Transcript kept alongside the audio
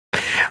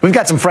We've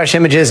got some fresh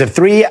images of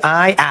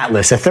 3I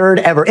Atlas, a third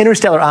ever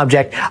interstellar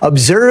object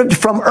observed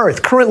from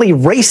Earth, currently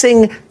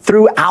racing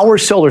through our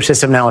solar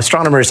system. Now,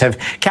 astronomers have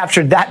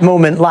captured that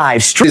moment live.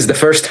 This is the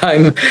first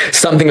time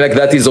something like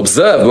that is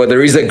observed, where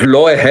there is a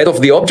glow ahead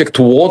of the object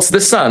towards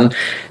the sun.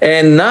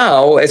 And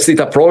now, as it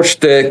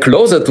approached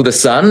closer to the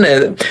sun,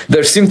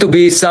 there seemed to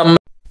be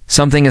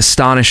Something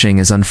astonishing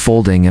is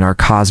unfolding in our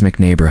cosmic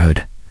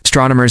neighborhood.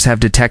 Astronomers have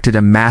detected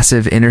a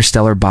massive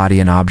interstellar body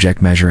and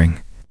object measuring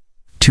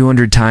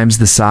 200 times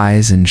the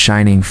size and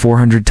shining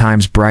 400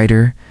 times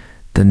brighter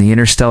than the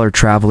interstellar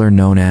traveler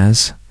known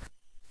as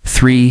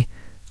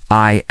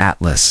 3I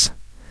Atlas.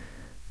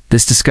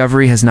 This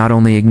discovery has not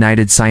only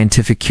ignited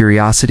scientific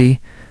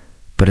curiosity,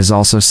 but has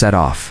also set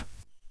off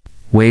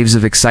waves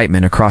of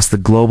excitement across the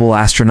global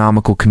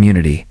astronomical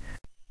community.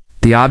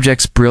 The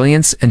object's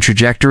brilliance and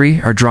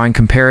trajectory are drawing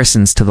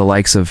comparisons to the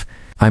likes of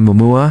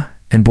Oumuamua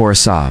and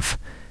Borisov,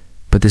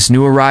 but this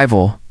new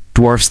arrival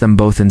dwarfs them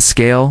both in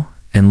scale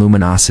and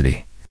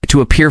luminosity.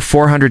 To appear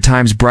 400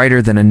 times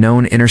brighter than a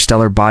known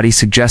interstellar body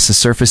suggests a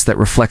surface that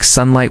reflects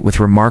sunlight with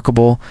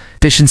remarkable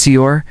efficiency,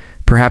 or,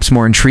 perhaps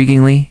more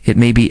intriguingly, it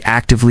may be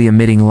actively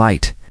emitting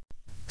light.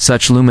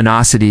 Such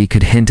luminosity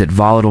could hint at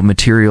volatile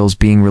materials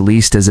being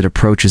released as it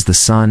approaches the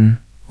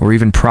sun, or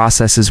even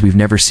processes we've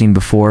never seen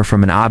before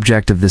from an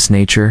object of this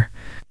nature.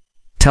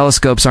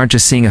 Telescopes aren't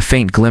just seeing a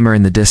faint glimmer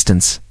in the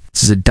distance.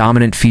 This is a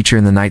dominant feature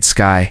in the night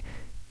sky,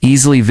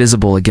 easily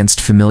visible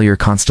against familiar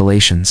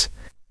constellations.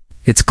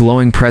 Its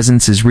glowing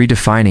presence is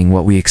redefining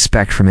what we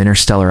expect from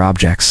interstellar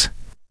objects.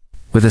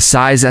 With a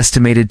size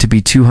estimated to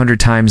be 200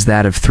 times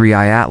that of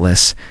 3I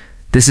Atlas,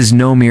 this is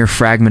no mere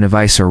fragment of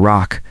ice or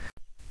rock.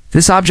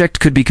 This object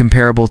could be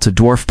comparable to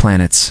dwarf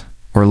planets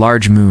or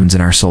large moons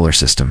in our solar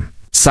system.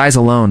 Size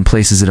alone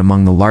places it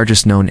among the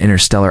largest known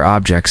interstellar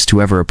objects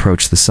to ever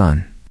approach the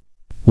sun.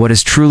 What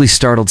has truly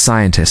startled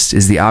scientists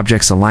is the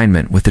object's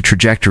alignment with the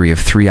trajectory of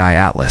 3I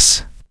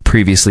Atlas,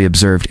 previously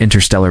observed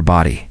interstellar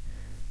body.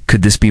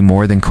 Could this be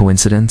more than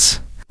coincidence?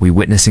 Are we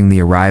witnessing the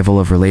arrival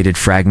of related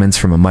fragments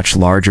from a much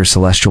larger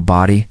celestial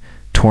body,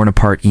 torn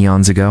apart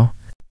eons ago?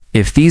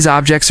 If these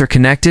objects are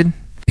connected,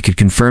 it could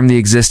confirm the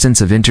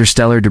existence of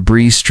interstellar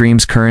debris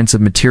streams, currents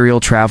of material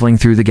traveling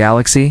through the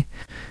galaxy,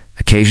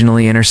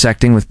 occasionally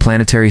intersecting with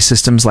planetary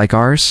systems like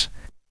ours.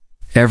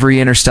 Every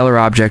interstellar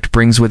object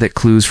brings with it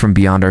clues from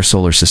beyond our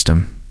solar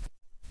system.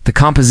 The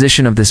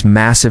composition of this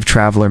massive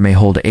traveler may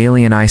hold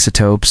alien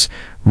isotopes,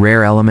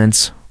 rare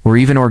elements, or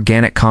even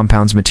organic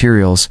compounds,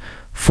 materials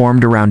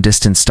formed around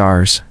distant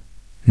stars,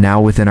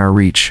 now within our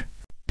reach.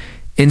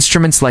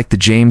 Instruments like the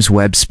James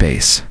Webb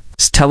Space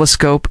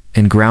Telescope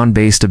and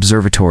ground-based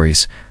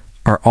observatories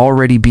are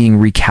already being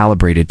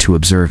recalibrated to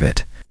observe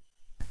it.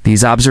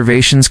 These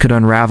observations could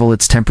unravel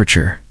its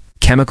temperature,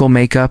 chemical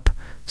makeup,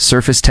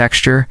 surface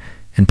texture,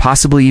 and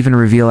possibly even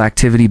reveal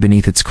activity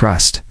beneath its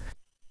crust.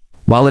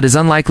 While it is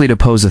unlikely to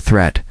pose a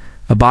threat,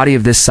 a body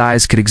of this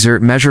size could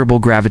exert measurable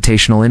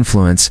gravitational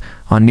influence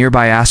on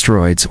nearby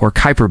asteroids or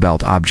Kuiper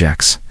Belt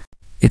objects.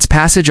 Its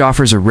passage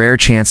offers a rare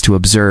chance to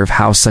observe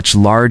how such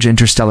large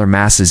interstellar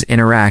masses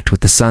interact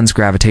with the sun's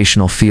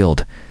gravitational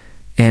field,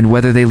 and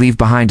whether they leave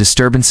behind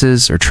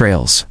disturbances or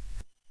trails.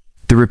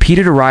 The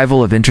repeated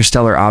arrival of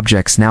interstellar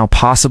objects now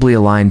possibly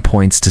align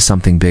points to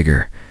something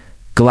bigger,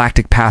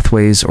 galactic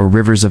pathways or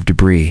rivers of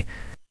debris.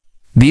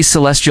 These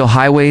celestial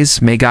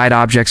highways may guide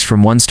objects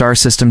from one star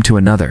system to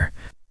another,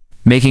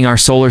 making our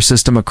solar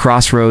system a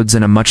crossroads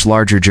in a much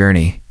larger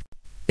journey.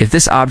 If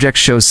this object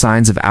shows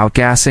signs of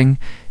outgassing,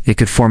 it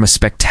could form a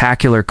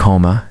spectacular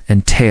coma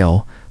and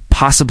tail,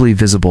 possibly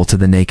visible to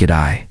the naked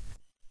eye.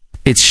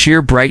 Its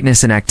sheer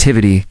brightness and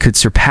activity could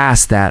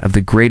surpass that of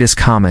the greatest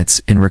comets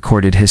in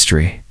recorded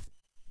history,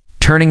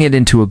 turning it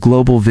into a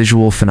global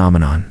visual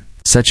phenomenon.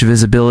 Such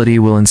visibility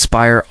will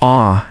inspire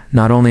awe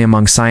not only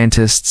among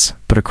scientists,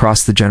 but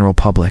across the general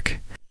public.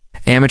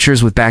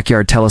 Amateurs with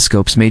backyard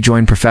telescopes may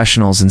join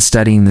professionals in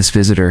studying this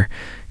visitor,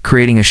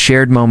 creating a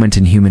shared moment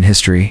in human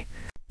history.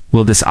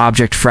 Will this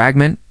object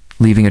fragment,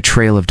 leaving a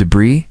trail of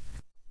debris?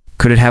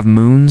 Could it have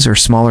moons or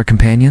smaller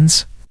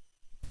companions?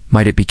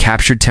 Might it be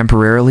captured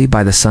temporarily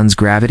by the sun's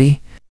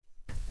gravity?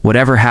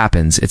 Whatever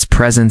happens, its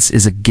presence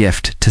is a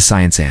gift to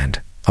science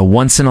and a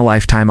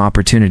once-in-a-lifetime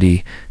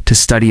opportunity to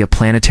study a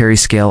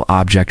planetary-scale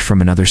object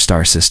from another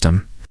star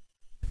system.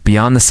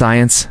 Beyond the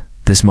science,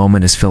 this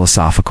moment is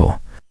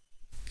philosophical.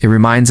 It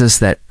reminds us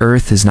that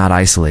Earth is not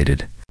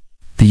isolated.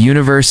 The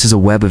universe is a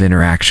web of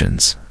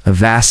interactions, a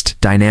vast,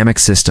 dynamic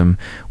system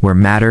where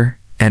matter,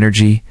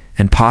 energy,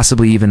 and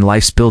possibly even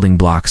life's building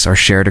blocks are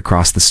shared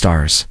across the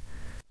stars.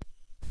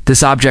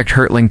 This object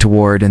hurtling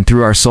toward and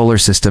through our solar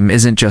system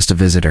isn't just a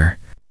visitor.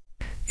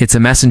 It's a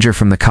messenger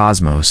from the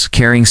cosmos,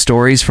 carrying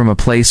stories from a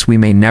place we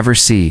may never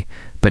see,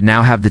 but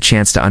now have the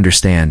chance to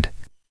understand.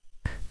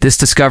 This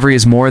discovery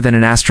is more than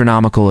an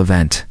astronomical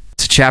event.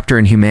 It's a chapter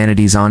in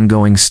humanity's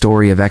ongoing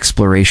story of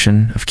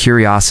exploration, of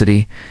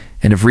curiosity,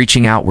 and of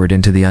reaching outward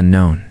into the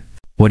unknown.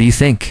 What do you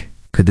think?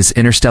 Could this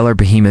interstellar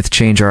behemoth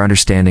change our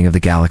understanding of the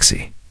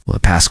galaxy? Will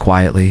it pass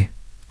quietly,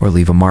 or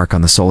leave a mark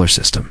on the solar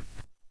system?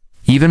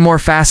 Even more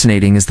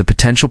fascinating is the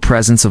potential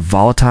presence of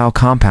volatile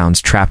compounds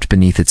trapped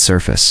beneath its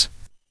surface.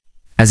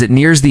 As it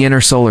nears the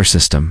inner solar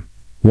system,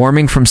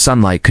 warming from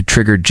sunlight could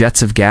trigger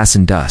jets of gas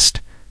and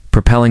dust,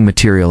 propelling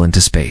material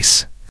into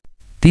space.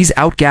 These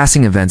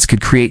outgassing events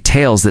could create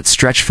tails that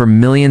stretch for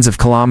millions of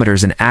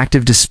kilometers, an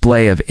active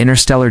display of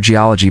interstellar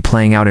geology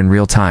playing out in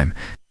real time.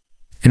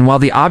 And while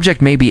the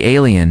object may be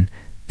alien,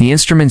 the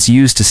instruments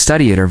used to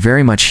study it are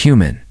very much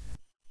human.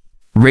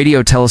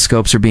 Radio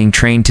telescopes are being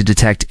trained to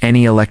detect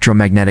any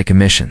electromagnetic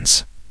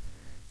emissions.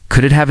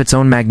 Could it have its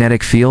own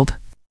magnetic field?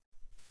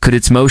 Could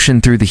its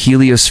motion through the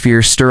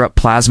heliosphere stir up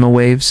plasma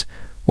waves,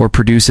 or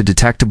produce a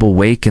detectable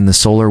wake in the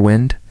solar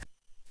wind?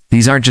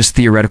 These aren't just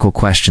theoretical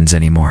questions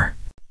anymore.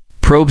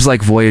 Probes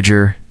like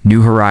Voyager,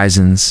 New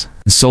Horizons,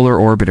 and Solar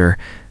Orbiter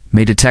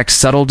may detect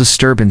subtle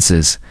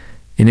disturbances,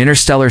 an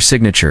interstellar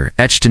signature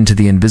etched into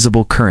the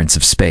invisible currents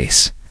of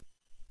space.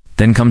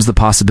 Then comes the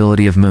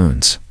possibility of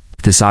moons.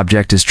 This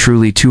object is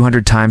truly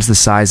 200 times the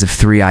size of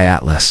 3I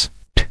Atlas.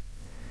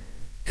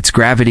 Its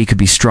gravity could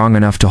be strong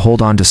enough to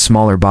hold on to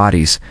smaller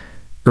bodies.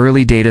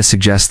 Early data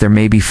suggests there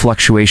may be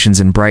fluctuations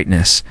in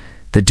brightness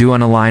that do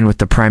unalign with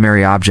the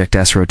primary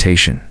object's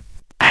rotation.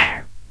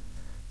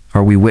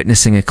 Are we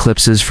witnessing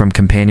eclipses from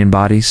companion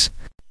bodies?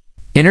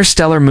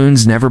 Interstellar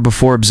moons never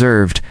before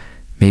observed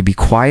may be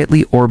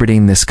quietly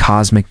orbiting this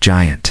cosmic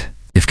giant.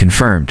 If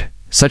confirmed,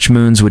 such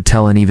moons would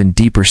tell an even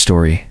deeper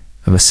story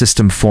of a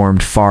system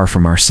formed far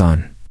from our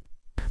sun,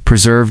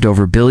 preserved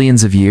over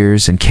billions of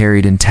years and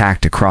carried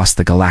intact across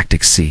the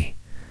galactic sea.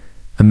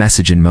 A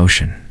message in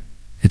motion.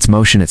 Its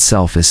motion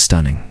itself is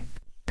stunning.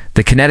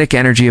 The kinetic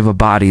energy of a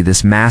body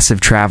this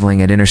massive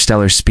traveling at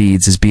interstellar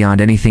speeds is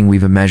beyond anything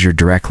we've measured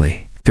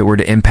directly. If it were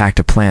to impact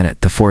a planet,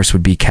 the force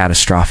would be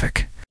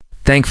catastrophic.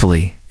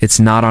 Thankfully, it's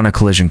not on a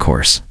collision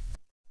course.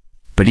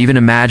 But even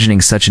imagining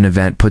such an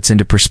event puts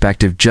into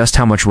perspective just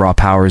how much raw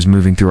power is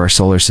moving through our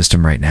solar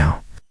system right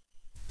now.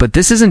 But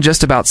this isn't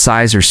just about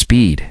size or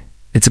speed,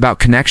 it's about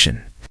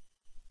connection.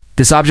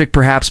 This object,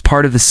 perhaps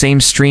part of the same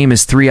stream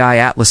as 3I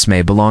Atlas,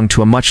 may belong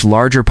to a much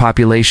larger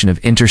population of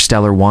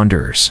interstellar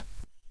wanderers.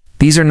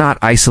 These are not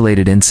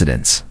isolated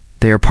incidents,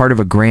 they are part of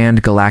a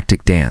grand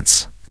galactic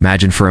dance.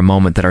 Imagine for a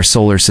moment that our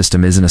solar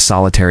system isn't a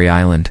solitary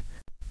island,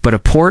 but a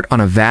port on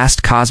a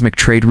vast cosmic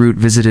trade route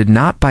visited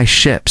not by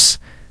ships,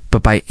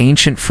 but by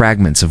ancient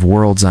fragments of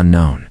worlds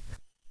unknown.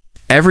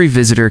 Every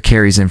visitor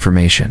carries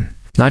information,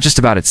 not just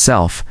about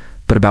itself,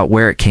 but about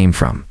where it came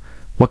from,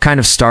 what kind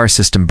of star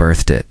system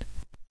birthed it,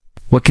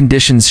 what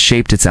conditions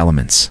shaped its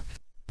elements.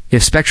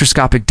 If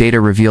spectroscopic data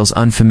reveals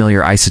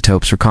unfamiliar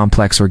isotopes or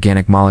complex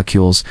organic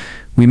molecules,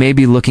 we may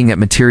be looking at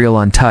material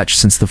untouched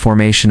since the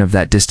formation of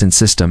that distant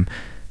system,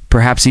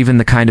 perhaps even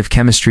the kind of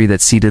chemistry that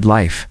seeded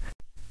life.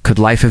 Could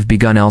life have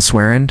begun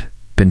elsewhere and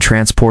been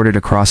transported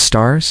across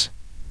stars?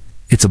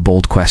 It's a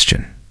bold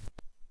question.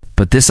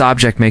 But this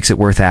object makes it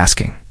worth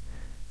asking.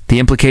 The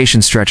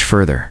implications stretch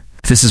further.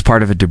 If this is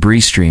part of a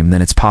debris stream,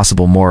 then it's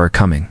possible more are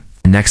coming.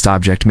 The next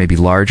object may be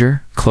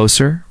larger,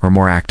 closer, or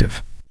more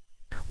active.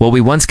 What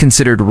we once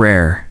considered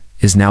rare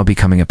is now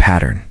becoming a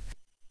pattern.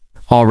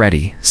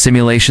 Already,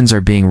 simulations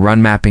are being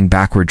run mapping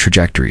backward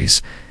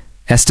trajectories,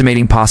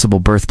 estimating possible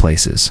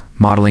birthplaces,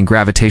 modeling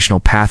gravitational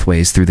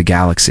pathways through the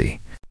galaxy.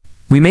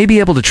 We may be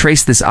able to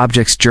trace this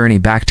object's journey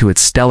back to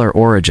its stellar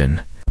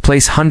origin, a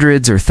place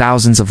hundreds or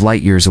thousands of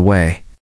light years away.